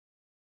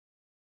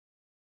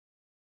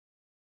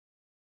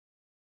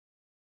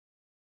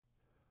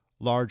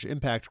Large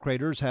impact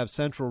craters have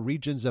central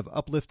regions of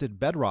uplifted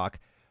bedrock,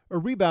 a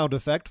rebound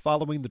effect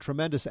following the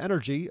tremendous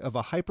energy of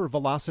a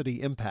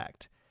hypervelocity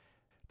impact.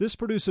 This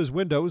produces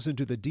windows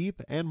into the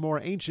deep and more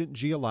ancient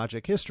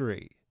geologic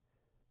history.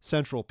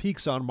 Central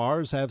peaks on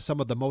Mars have some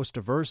of the most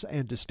diverse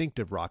and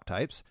distinctive rock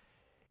types.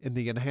 In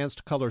the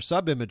enhanced color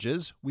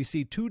subimages, we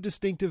see two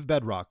distinctive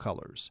bedrock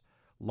colors,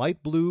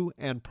 light blue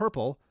and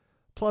purple,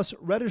 plus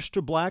reddish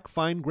to black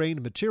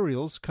fine-grained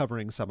materials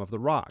covering some of the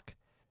rock.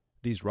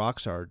 These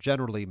rocks are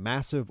generally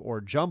massive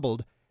or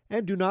jumbled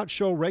and do not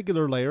show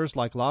regular layers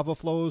like lava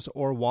flows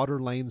or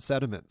water-lane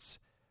sediments.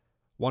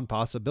 One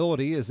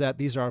possibility is that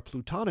these are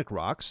plutonic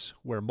rocks,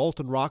 where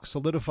molten rock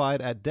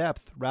solidified at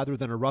depth rather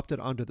than erupted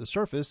onto the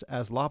surface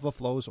as lava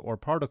flows or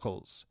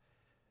particles.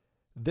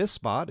 This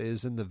spot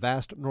is in the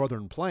vast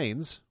northern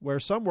plains, where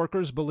some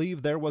workers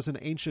believe there was an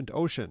ancient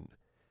ocean.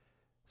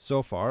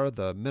 So far,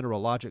 the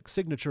mineralogic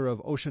signature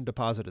of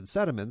ocean-deposited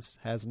sediments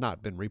has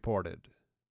not been reported.